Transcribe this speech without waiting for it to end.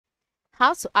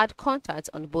How to add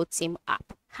contacts on Botim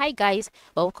app. Hi guys,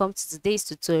 welcome to today's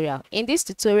tutorial. In this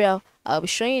tutorial, I'll be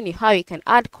showing you how you can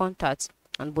add contacts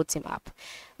on Botim app.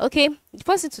 Okay, the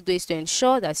first thing to do is to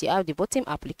ensure that you have the Botim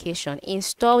application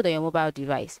installed on your mobile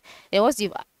device. Then once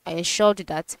you've ensured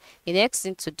that, the next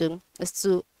thing to do is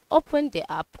to open the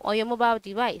app on your mobile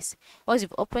device. Once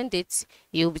you've opened it,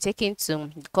 you'll be taken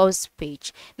to the course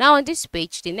page. Now on this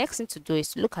page, the next thing to do is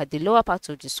to look at the lower part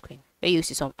of the screen where you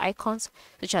see some icons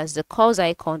such as the calls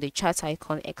icon, the chat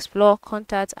icon, explore,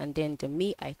 contact, and then the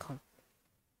me icon.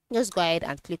 Just go ahead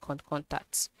and click on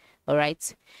contacts.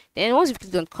 Alright, then once you've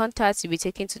clicked on contacts, you'll be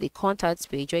taken to the contacts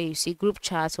page where you see group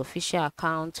chats, official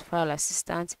account, file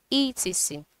assistant,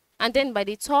 etc. And then by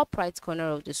the top right corner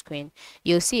of the screen,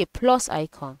 you'll see a plus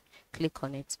icon. Click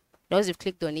on it. Once you've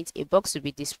clicked on it, a box will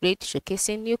be displayed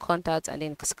showcasing new contacts and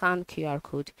then scan QR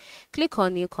code. Click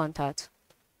on new contact.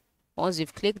 Once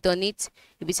you've clicked on it,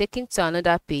 you'll be taken to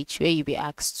another page where you'll be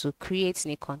asked to create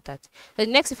new contact. So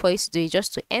the next thing for you to do is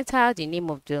just to enter the name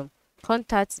of the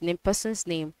contact, name, person's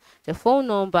name, the phone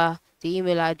number, the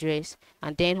email address,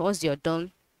 and then once you're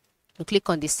done, you click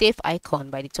on the save icon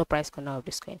by the top right corner of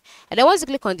the screen. And then once you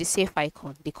click on the save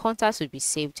icon, the contacts will be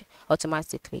saved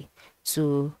automatically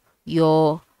to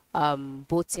your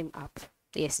Botim app.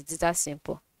 Yes, it is that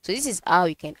simple. So this is how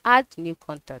you can add new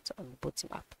contact on the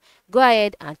Botim app. Go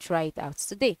ahead and try it out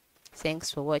today. Thanks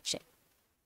for watching.